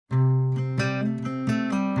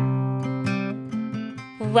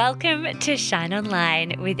Welcome to Shine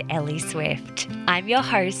Online with Ellie Swift. I'm your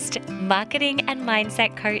host, marketing and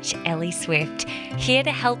mindset coach Ellie Swift, here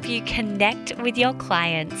to help you connect with your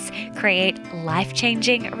clients, create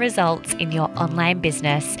life-changing results in your online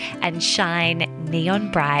business, and shine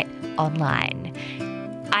neon bright online.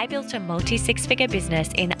 I built a multi-six-figure business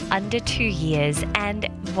in under 2 years and,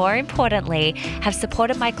 more importantly, have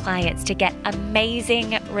supported my clients to get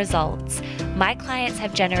amazing results. My clients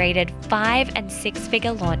have generated 5- and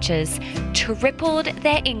 6-figure launches, tripled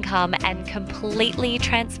their income, and completely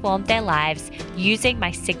transformed their lives using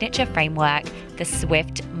my signature framework, the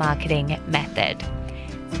Swift Marketing Method.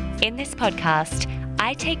 In this podcast,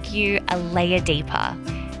 I take you a layer deeper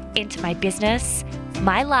into my business,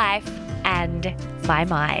 my life, and my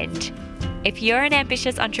mind. If you're an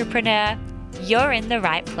ambitious entrepreneur, you're in the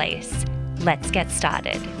right place. Let's get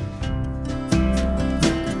started.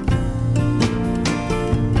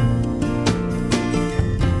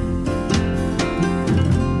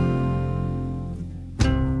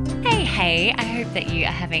 Hey, I hope that you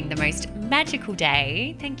are having the most magical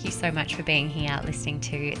day. Thank you so much for being here listening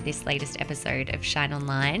to this latest episode of Shine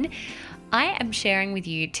Online. I am sharing with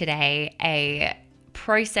you today a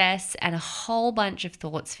process and a whole bunch of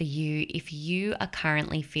thoughts for you if you are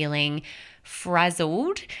currently feeling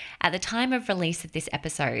frazzled. At the time of release of this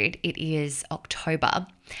episode, it is October,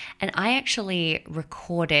 and I actually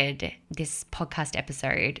recorded this podcast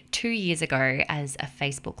episode 2 years ago as a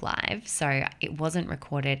Facebook Live, so it wasn't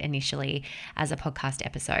recorded initially as a podcast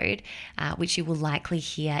episode, which you will likely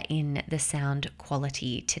hear in the sound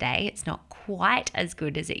quality today. It's not quite as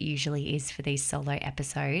good as it usually is for these solo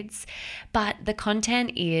episodes, but the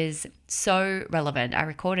content is so relevant. I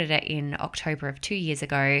recorded it in October of 2 years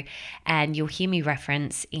ago, and you'll hear me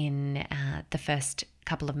reference in the first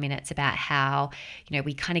couple of minutes about how,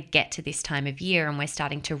 we kind of get to this time of year and we're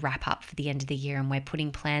starting to wrap up for the end of the year and we're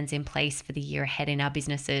putting plans in place for the year ahead in our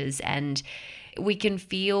businesses, and we can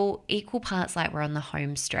feel equal parts like we're on the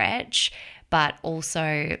home stretch, but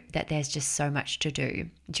also that there's just so much to do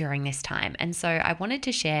during this time. And so I wanted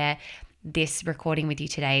to share this recording with you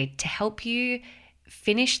today to help you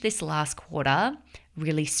finish this last quarter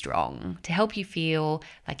really strong, to help you feel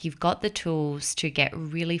like you've got the tools to get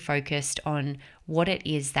really focused on what it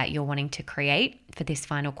is that you're wanting to create for this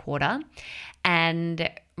final quarter, and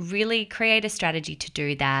really create a strategy to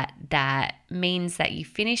do that means that you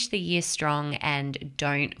finish the year strong and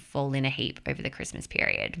don't fall in a heap over the Christmas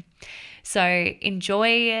period. So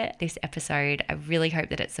enjoy this episode. I really hope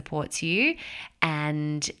that it supports you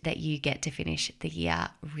and that you get to finish the year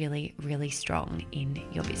really, really strong in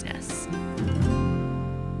your business.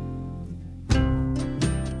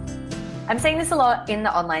 I'm seeing this a lot in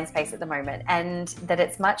the online space at the moment, and that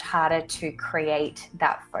it's much harder to create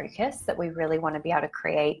that focus that we really want to be able to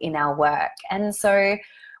create in our work. And so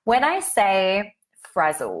when I say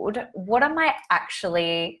frazzled, what am I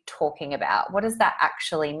actually talking about? What does that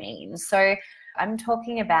actually mean? So I'm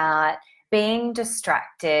talking about being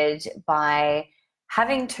distracted by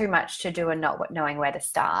having too much to do and not knowing where to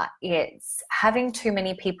start. It's having too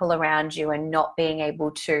many people around you and not being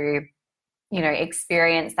able to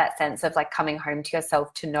experience that sense of like coming home to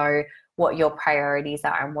yourself to know what your priorities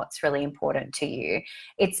are and what's really important to you.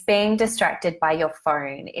 It's being distracted by your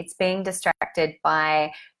phone. It's being distracted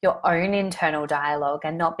by your own internal dialogue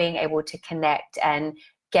and not being able to connect and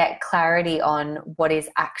get clarity on what is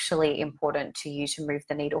actually important to you to move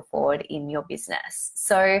the needle forward in your business.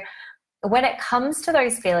 So when it comes to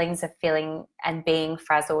those feelings of feeling and being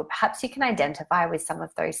frazzled, perhaps you can identify with some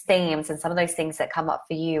of those themes and some of those things that come up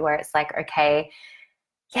for you where it's like, okay,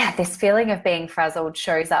 yeah, this feeling of being frazzled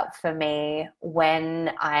shows up for me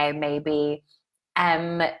when I maybe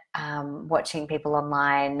am watching people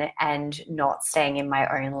online and not staying in my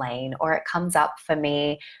own lane, or it comes up for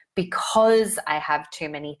me because I have too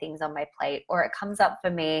many things on my plate, or it comes up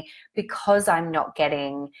for me because I'm not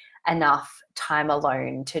getting enough time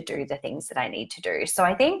alone to do the things that I need to do. So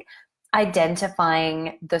I think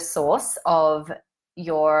identifying the source of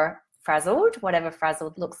your frazzled, whatever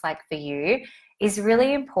frazzled looks like for you, is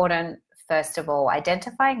really important. First of all,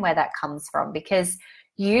 identifying where that comes from, because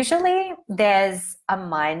usually there's a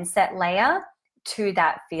mindset layer to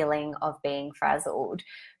that feeling of being frazzled.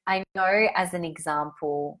 I know, as an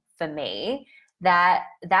example for me, that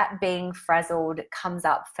being frazzled comes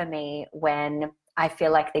up for me when I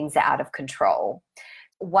feel like things are out of control.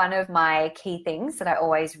 One of my key things that I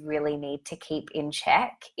always really need to keep in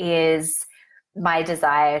check is my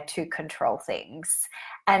desire to control things.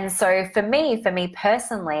 And so for me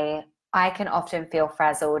personally, I can often feel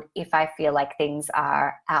frazzled if I feel like things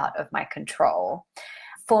are out of my control.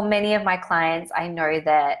 For many of my clients, I know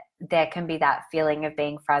that there can be that feeling of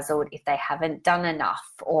being frazzled if they haven't done enough,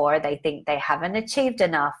 or they think they haven't achieved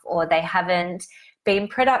enough, or they haven't been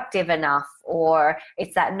productive enough, or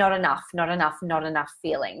it's that not enough, not enough, not enough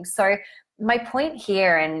feeling. So my point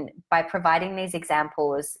here, and by providing these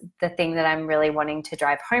examples, the thing that I'm really wanting to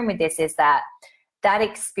drive home with this is that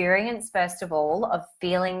experience, first of all, of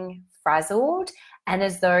feeling frazzled and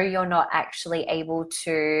as though you're not actually able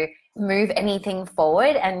to move anything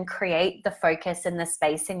forward and create the focus and the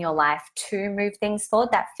space in your life to move things forward,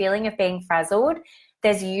 that feeling of being frazzled,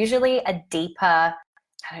 there's usually a deeper,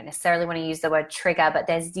 I don't necessarily want to use the word trigger, but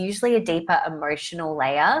there's usually a deeper emotional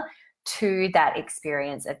layer to that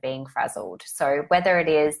experience of being frazzled. So whether it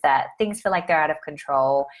is that things feel like they're out of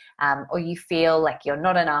control, or you feel like you're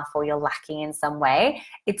not enough or you're lacking in some way,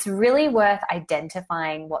 it's really worth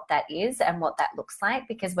identifying what that is and what that looks like,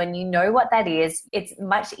 because when you know what that is, it's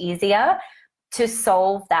much easier to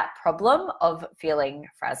solve that problem of feeling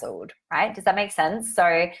frazzled, right? Does that make sense?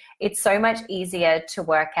 So it's so much easier to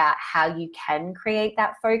work out how you can create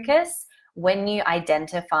that focus when you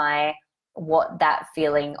identify what that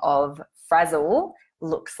feeling of frazzle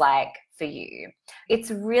looks like for you. It's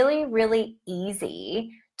really, really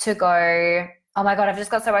easy to go, oh my God, I've just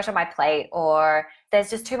got so much on my plate, or there's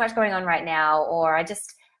just too much going on right now, or I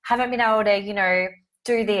just haven't been able to,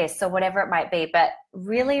 do this, or whatever it might be. But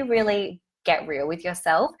really, really get real with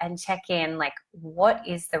yourself and check in, like, what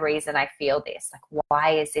is the reason I feel this? Like,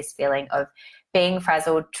 why is this feeling of being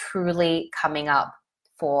frazzled truly coming up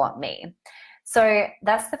for me? So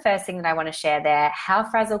that's the first thing that I want to share there, how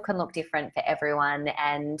frazzle can look different for everyone,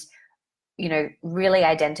 and, really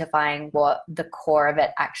identifying what the core of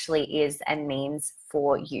it actually is and means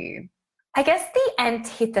for you. I guess the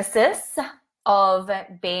antithesis of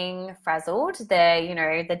being frazzled,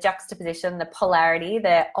 the juxtaposition, the polarity,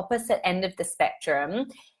 the opposite end of the spectrum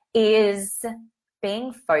is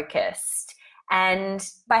being focused. And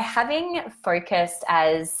by having focused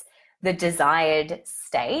as the desired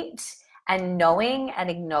state, and knowing and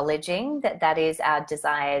acknowledging that that is our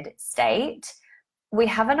desired state, we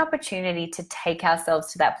have an opportunity to take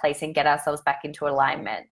ourselves to that place and get ourselves back into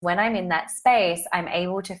alignment. When I'm in that space, I'm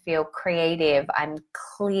able to feel creative, I'm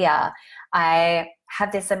clear, I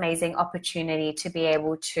have this amazing opportunity to be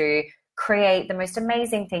able to create the most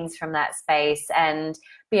amazing things from that space and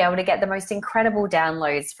be able to get the most incredible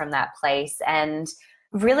downloads from that place, and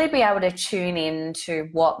really be able to tune in to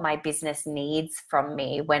what my business needs from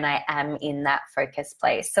me when I am in that focus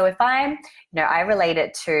place. So if I'm, I relate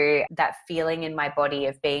it to that feeling in my body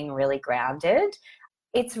of being really grounded.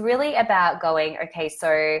 It's really about going, okay,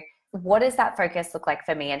 so what does that focus look like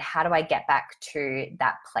for me, and how do I get back to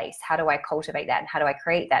that place? How do I cultivate that, and how do I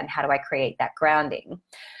create that, and how do I create that grounding?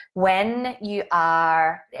 When you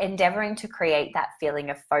are endeavoring to create that feeling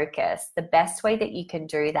of focus, the best way that you can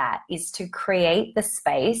do that is to create the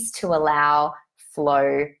space to allow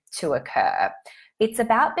flow to occur. It's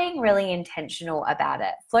about being really intentional about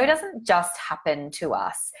it. Flow doesn't just happen to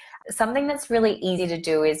us. Something that's really easy to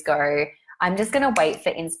do is go, I'm just going to wait for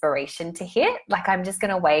inspiration to hit. Like, I'm just going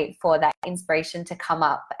to wait for that inspiration to come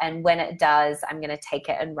up. And when it does, I'm going to take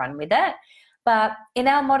it and run with it. But in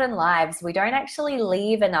our modern lives, we don't actually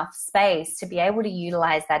leave enough space to be able to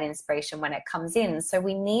utilize that inspiration when it comes in. So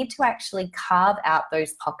we need to actually carve out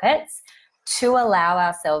those pockets to allow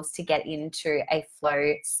ourselves to get into a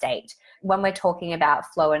flow state. When we're talking about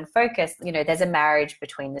flow and focus, there's a marriage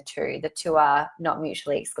between the two. The two are not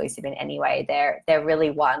mutually exclusive in any way. They're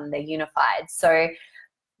really one, they're unified. So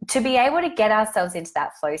to be able to get ourselves into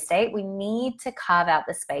that flow state, we need to carve out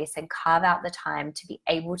the space and carve out the time to be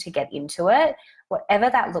able to get into it, whatever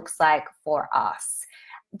that looks like for us.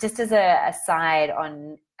 Just as a side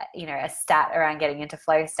on, a stat around getting into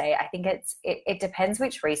flow state, I think it depends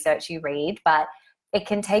which research you read, but it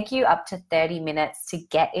can take you up to 30 minutes to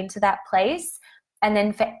get into that place. And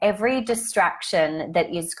then for every distraction that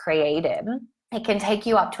is created, it can take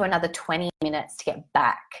you up to another 20 minutes to get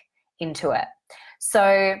back into it.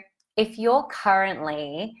 So if you're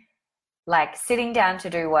currently like sitting down to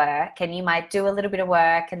do work, and you might do a little bit of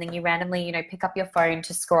work and then you randomly, pick up your phone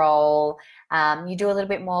to scroll, you do a little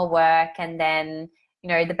bit more work and then,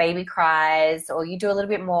 the baby cries, or you do a little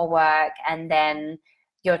bit more work and then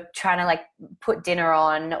you're trying to like put dinner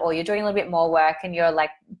on, or you're doing a little bit more work and you're like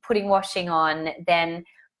putting washing on, then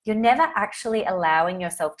you're never actually allowing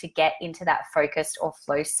yourself to get into that focused or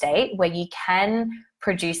flow state where you can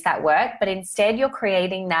produce that work, but instead you're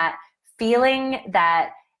creating that feeling,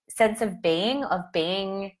 that sense of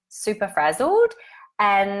being super frazzled.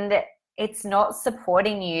 And it's not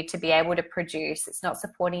supporting you to be able to produce. It's not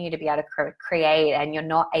supporting you to be able to create, and you're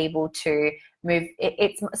not able to move.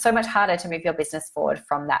 It's so much harder to move your business forward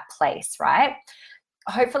from that place, right?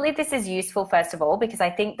 Hopefully this is useful, first of all, because I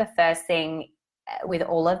think the first thing with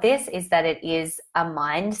all of this is that it is a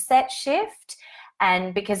mindset shift.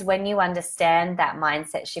 And because when you understand that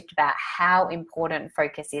mindset shift about how important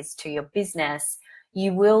focus is to your business,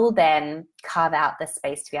 you will then carve out the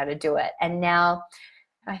space to be able to do it. And now,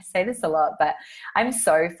 I say this a lot, but I'm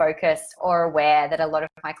so focused or aware that a lot of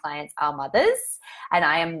my clients are mothers and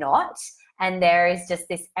I am not. And there is just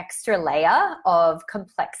this extra layer of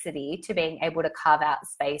complexity to being able to carve out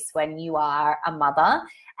space when you are a mother,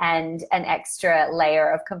 and an extra layer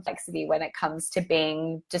of complexity when it comes to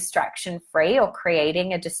being distraction-free or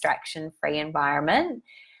creating a distraction-free environment.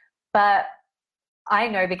 But I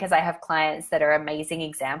know, because I have clients that are amazing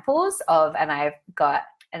examples of, and I've got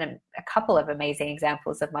a couple of amazing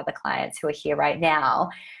examples of mother clients who are here right now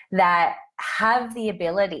that have the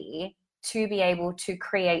ability to be able to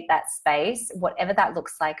create that space, whatever that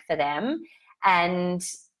looks like for them, and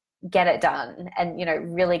get it done, and, you know,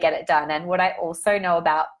 really get it done. And what I also know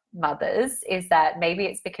about mothers is that maybe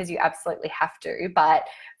it's because you absolutely have to, but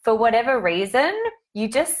for whatever reason, you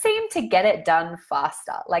just seem to get it done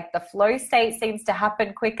faster. Like the flow state seems to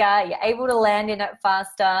happen quicker. You're able to land in it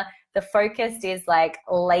faster. The focus is like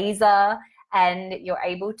laser, and you're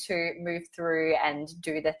able to move through and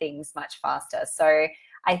do the things much faster. So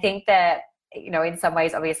I think that, you know, in some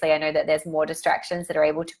ways, obviously, I know that there's more distractions that are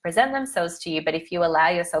able to present themselves to you, but if you allow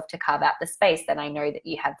yourself to carve out the space, then I know that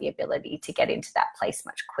you have the ability to get into that place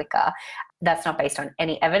much quicker. That's not based on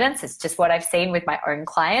any evidence. It's just what I've seen with my own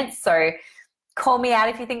clients. So call me out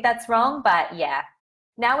if you think that's wrong. But yeah,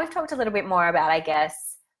 now we've talked a little bit more about, I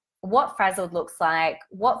guess, what frazzled looks like,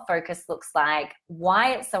 what focus looks like,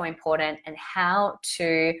 why it's so important, and how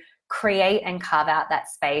to create and carve out that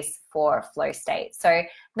space for flow state. So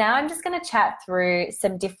now I'm just going to chat through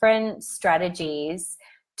some different strategies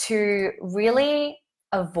to really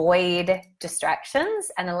avoid distractions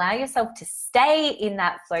and allow yourself to stay in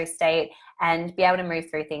that flow state and be able to move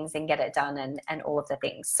through things and get it done, and all of the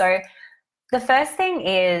things. So the first thing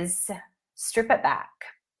is strip it back.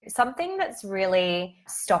 Something that's really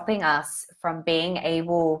stopping us from being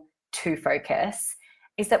able to focus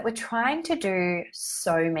is that we're trying to do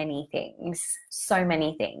so many things.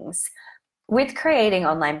 With creating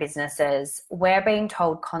online businesses, we're being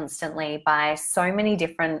told constantly by so many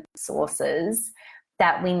different sources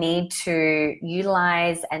that we need to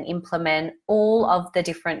utilize and implement all of the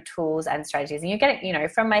different tools and strategies. And you're getting, you know,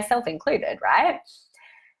 from myself included, right?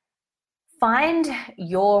 Find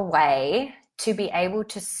your way to be able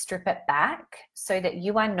to strip it back so that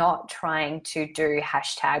you are not trying to do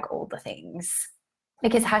 #all the things.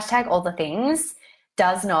 Because #all the things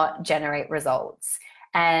does not generate results.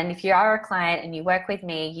 And if you are a client and you work with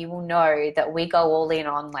me, you will know that we go all in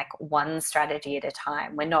on like one strategy at a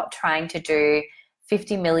time. We're not trying to do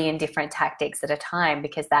 50 million different tactics at a time,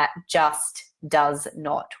 because that just does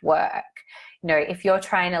not work. You know, if you're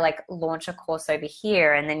trying to like launch a course over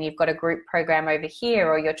here and then you've got a group program over here,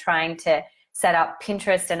 or you're trying to set up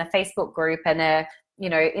Pinterest and a Facebook group and a, you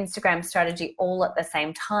know, Instagram strategy all at the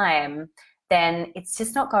same time, then it's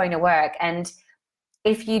just not going to work. And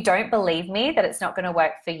if you don't believe me that it's not going to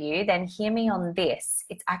work for you, then hear me on this.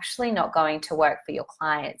 It's actually not going to work for your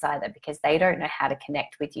clients either, because they don't know how to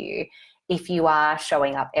connect with you if you are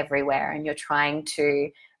showing up everywhere and you're trying to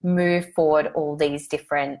move forward all these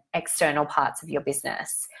different external parts of your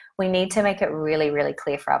business. We need to make it really, really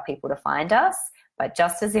clear for our people to find us. But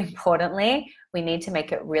just as importantly, we need to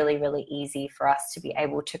make it really, really easy for us to be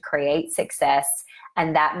able to create success.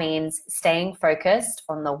 And that means staying focused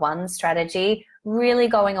on the one strategy, really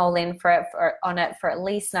going all in on it for at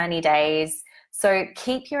least 90 days. So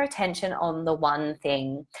keep your attention on the one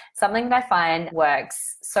thing. Something that I find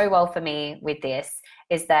works so well for me with this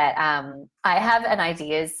is that I have an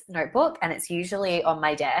ideas notebook, and it's usually on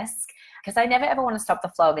my desk, because I never ever want to stop the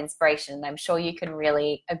flow of inspiration. I'm sure you can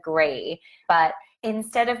really agree. But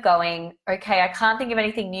instead of going, okay, I can't think of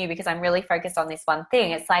anything new because I'm really focused on this one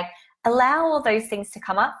thing, it's like, allow all those things to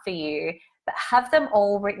come up for you, but have them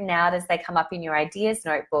all written out as they come up in your ideas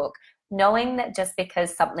notebook, knowing that just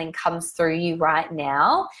because something comes through you right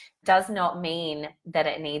now does not mean that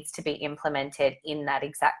it needs to be implemented in that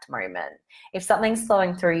exact moment. If something's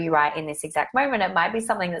flowing through you right in this exact moment, it might be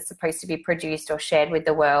something that's supposed to be produced or shared with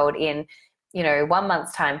the world in, you know, 1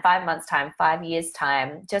 month's time, 5 months' time, 5 years'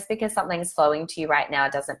 time. Just because something's flowing to you right now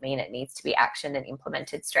doesn't mean it needs to be actioned and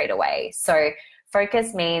implemented straight away. So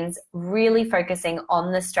focus means really focusing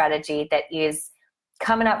on the strategy that is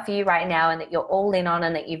coming up for you right now and that you're all in on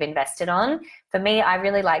and that you've invested on. For me, I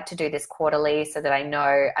really like to do this quarterly so that I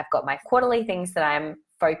know I've got my quarterly things that I'm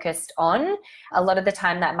focused on. A lot of the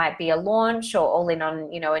time that might be a launch or all in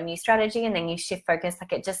on, a new strategy, and then you shift focus.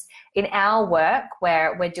 Like, it just, in our work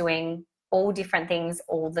where we're doing all different things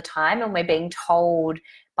all the time and we're being told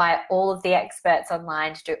by all of the experts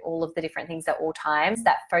online to do all of the different things at all times,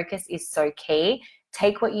 that focus is so key.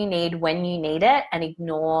 Take what you need when you need it and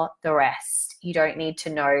ignore the rest. You don't need to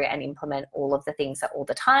know and implement all of the things at all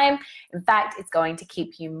the time. In fact, it's going to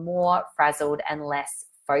keep you more frazzled and less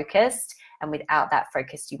focused. And without that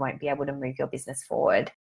focus, you won't be able to move your business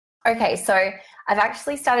forward. Okay, so I've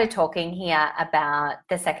actually started talking here about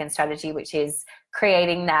the second strategy, which is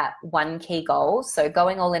creating that one key goal. So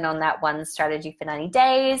going all in on that one strategy for 90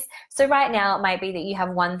 days. So right now it might be that you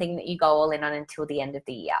have one thing that you go all in on until the end of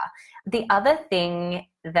the year. The other thing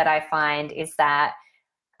that I find is that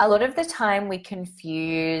a lot of the time we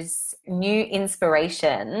confuse new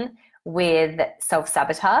inspiration with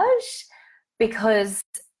self-sabotage, because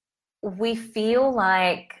we feel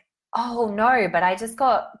like, oh no, but I just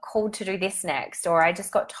got called to do this next, or I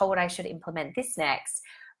just got told I should implement this next.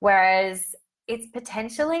 Whereas it's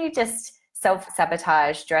potentially just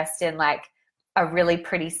self-sabotage dressed in like a really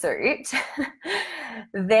pretty suit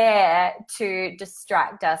there to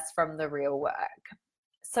distract us from the real work.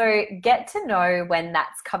 So get to know when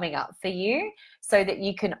that's coming up for you so that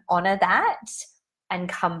you can honor that and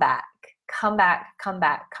come back.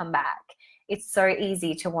 It's so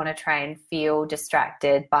easy to want to try and feel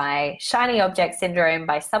distracted by shiny object syndrome,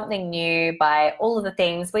 by something new, by all of the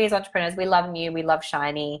things. We as entrepreneurs, we love new, we love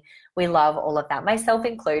shiny, we love all of that, myself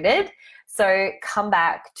included. So come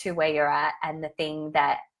back to where you're at and the thing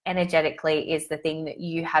that energetically is the thing that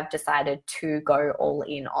you have decided to go all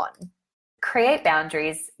in on. Create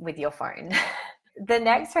boundaries with your phone. The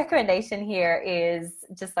next recommendation here is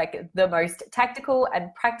just like the most tactical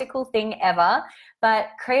and practical thing ever, but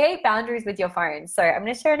create boundaries with your phone. So I'm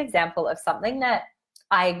going to share an example of something that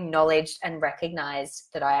I acknowledged and recognized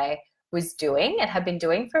that I was doing and have been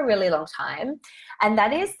doing for a really long time. And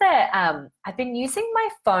that is that I've been using my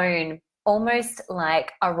phone almost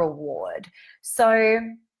like a reward. So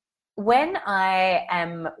when I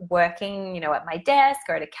am working, at my desk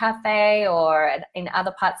or at a cafe or in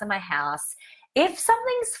other parts of my house, if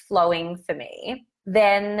something's flowing for me,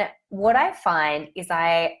 then what I find is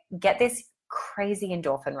I get this crazy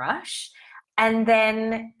endorphin rush. And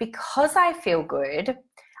then because I feel good,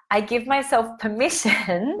 I give myself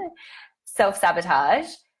permission, self-sabotage,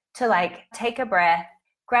 to like take a breath,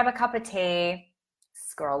 grab a cup of tea,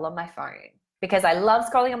 scroll on my phone. Because I love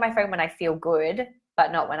scrolling on my phone when I feel good,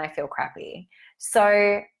 but not when I feel crappy.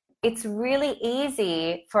 So it's really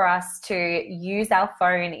easy for us to use our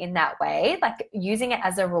phone in that way, like using it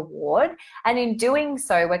as a reward. And in doing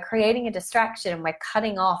so, we're creating a distraction. We're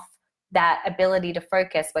cutting off that ability to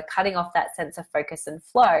focus. We're cutting off that sense of focus and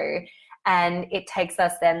flow. And it takes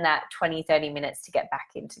us then that 20, 30 minutes to get back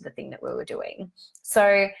into the thing that we were doing.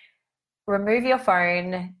 So remove your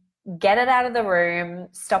phone, get it out of the room,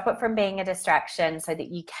 stop it from being a distraction so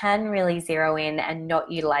that you can really zero in and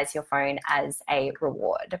not utilize your phone as a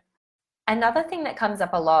reward. Another thing that comes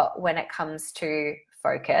up a lot when it comes to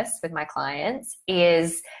focus with my clients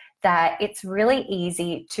is that it's really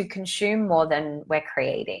easy to consume more than we're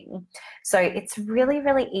creating. So it's really,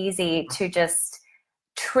 really easy to just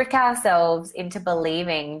trick ourselves into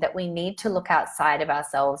believing that we need to look outside of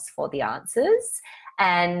ourselves for the answers,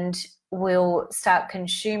 and we'll start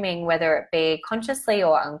consuming, whether it be consciously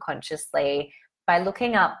or unconsciously, by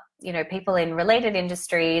looking up people in related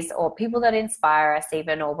industries or people that inspire us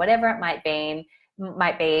even, or whatever it might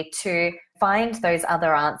be, to find those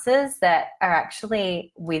other answers that are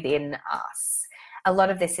actually within us. A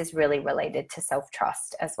lot of this is really related to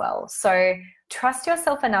self-trust as well. So trust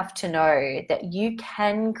yourself enough to know that you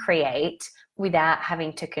can create without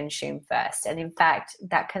having to consume first. And in fact,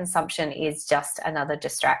 that consumption is just another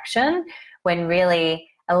distraction, when really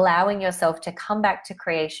allowing yourself to come back to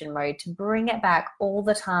creation mode, to bring it back all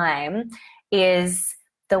the time, is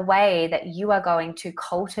the way that you are going to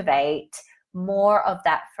cultivate more of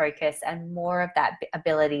that focus and more of that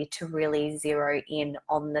ability to really zero in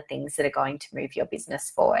on the things that are going to move your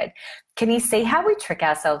business forward. Can you see how we trick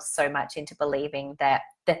ourselves so much into believing that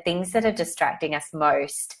the things that are distracting us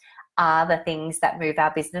most are the things that move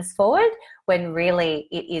our business forward, when really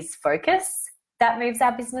it is focus that moves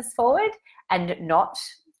our business forward, and not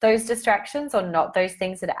those distractions or not those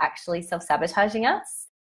things that are actually self-sabotaging us?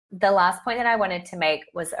 The last point that I wanted to make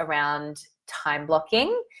was around time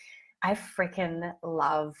blocking. I freaking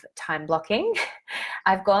love time blocking.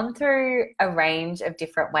 I've gone through a range of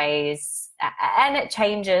different ways, and it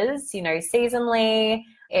changes, seasonally.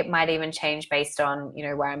 It might even change based on,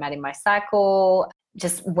 where I'm at in my cycle,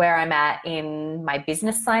 just where I'm at in my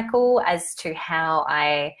business cycle as to how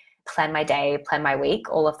I plan my day, plan my week,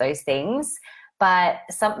 all of those things. But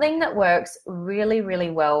something that works really, really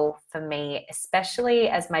well for me, especially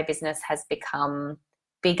as my business has become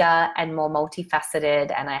bigger and more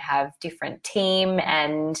multifaceted, and I have different team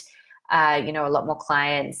and, a lot more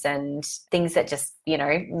clients and things that just,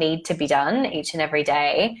 need to be done each and every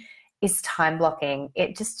day, is time blocking.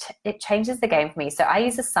 It changes the game for me. So I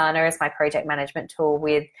use Asana as my project management tool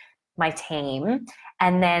with my team.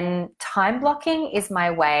 And then time blocking is my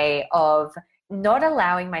way of not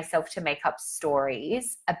allowing myself to make up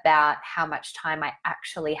stories about how much time I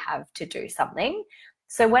actually have to do something.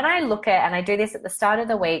 So when I look at, and I do this at the start of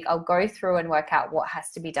the week, I'll go through and work out what has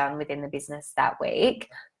to be done within the business that week.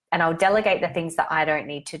 And I'll delegate the things that I don't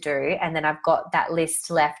need to do. And then I've got that list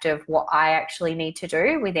left of what I actually need to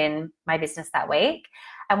do within my business that week.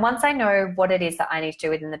 And once I know what it is that I need to do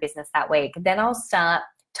within the business that week, then I'll start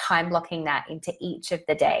time blocking that into each of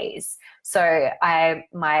the days. So I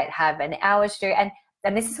might have an hour to do, and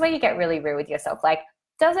this is where you get really real with yourself. Like,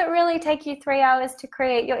 does it really take you 3 hours to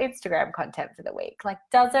create your Instagram content for the week? Like,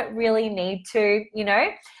 does it really need to,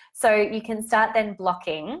 So you can start then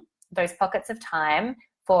blocking those pockets of time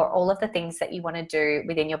for all of the things that you want to do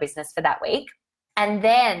within your business for that week. And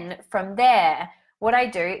then from there, what I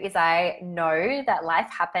do is I know that life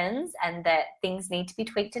happens and that things need to be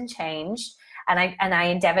tweaked and changed. And I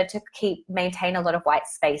endeavor to maintain a lot of white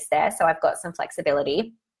space there. So I've got some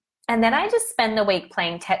flexibility. And then I just spend the week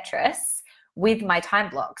playing Tetris with my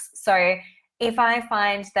time blocks. So if I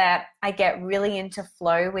find that I get really into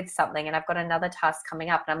flow with something and I've got another task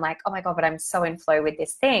coming up and I'm like, oh my God, but I'm so in flow with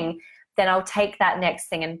this thing, then I'll take that next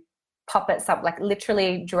thing and pop it like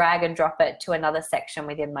literally drag and drop it to another section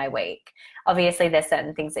within my week. Obviously, there's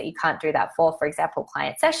certain things that you can't do that for example,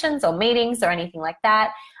 client sessions or meetings or anything like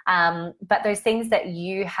that. But those things that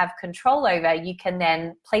you have control over, you can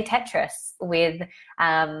then play Tetris with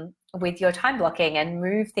your time blocking and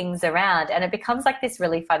move things around. And it becomes like this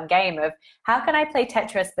really fun game of how can I play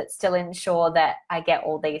Tetris but still ensure that I get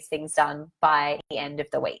all these things done by the end of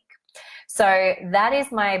the week. So that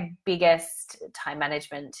is my biggest time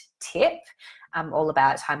management tip. I'm all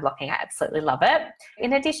about time blocking. I absolutely love it.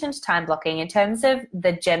 In addition to time blocking, in terms of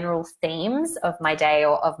the general themes of my day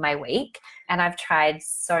or of my week, and I've tried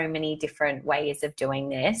so many different ways of doing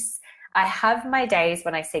this, I have my days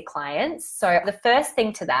when I see clients. So the first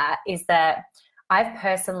thing to that is that I've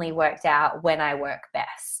personally worked out when I work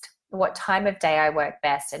best, what time of day I work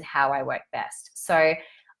best and how I work best. So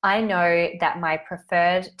I know that my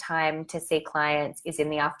preferred time to see clients is in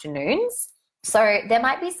the afternoons. So there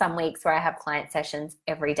might be some weeks where I have client sessions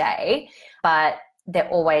every day, but they're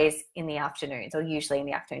always in the afternoons, or usually in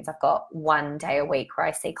the afternoons. I've got one day a week where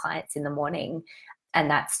I see clients in the morning, and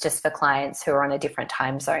that's just for clients who are on a different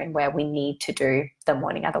time zone where we need to do the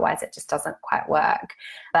morning. Otherwise, it just doesn't quite work.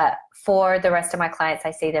 But for the rest of my clients,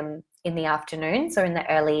 I see them in the afternoons or in the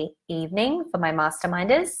early evening for my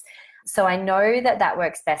masterminders. So I know that that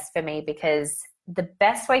works best for me because the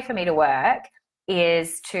best way for me to work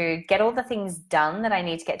is to get all the things done that I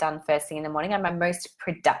need to get done first thing in the morning. I'm my most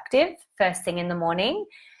productive first thing in the morning.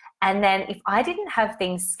 And then if I didn't have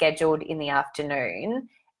things scheduled in the afternoon,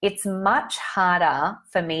 it's much harder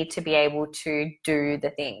for me to be able to do the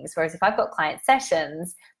things. Whereas if I've got client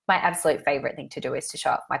sessions, my absolute favorite thing to do is to show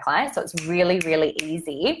up for my clients. So it's really, really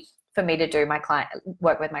easy for me to do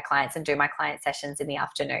work with my clients and do my client sessions in the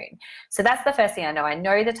afternoon. So that's the first thing I know. I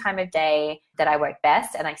know the time of day that I work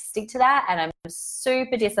best and I stick to that, and I'm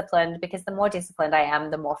super disciplined because the more disciplined I am,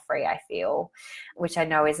 the more free I feel, which I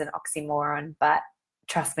know is an oxymoron, but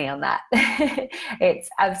trust me on that. It's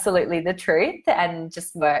absolutely the truth and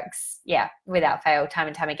just works, without fail, time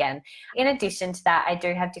and time again. In addition to that, I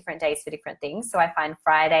do have different days for different things. So I find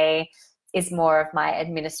Friday is more of my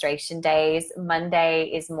administration days. Monday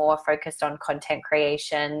is more focused on content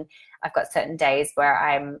creation. I've got certain days where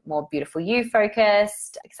I'm more Beautiful You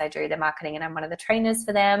focused because I do the marketing and I'm one of the trainers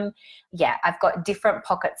for them. Yeah, I've got different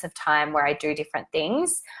pockets of time where I do different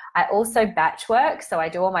things. I also batch work. So I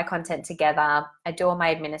do all my content together. I do all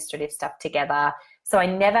my administrative stuff together. So I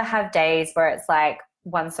never have days where it's like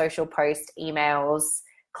one social post, emails,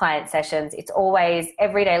 client sessions. It's always,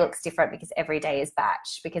 every day looks different because every day is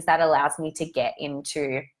batch, because that allows me to get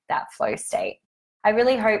into that flow state. I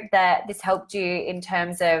really hope that this helped you in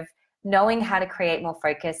terms of knowing how to create more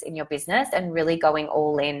focus in your business and really going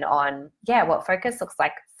all in on, what focus looks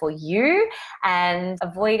like for you, and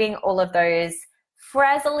avoiding all of those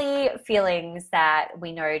frazzly feelings that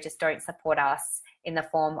we know just don't support us in the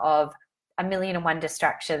form of a million and one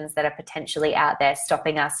distractions that are potentially out there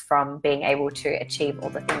stopping us from being able to achieve all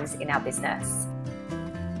the things in our business.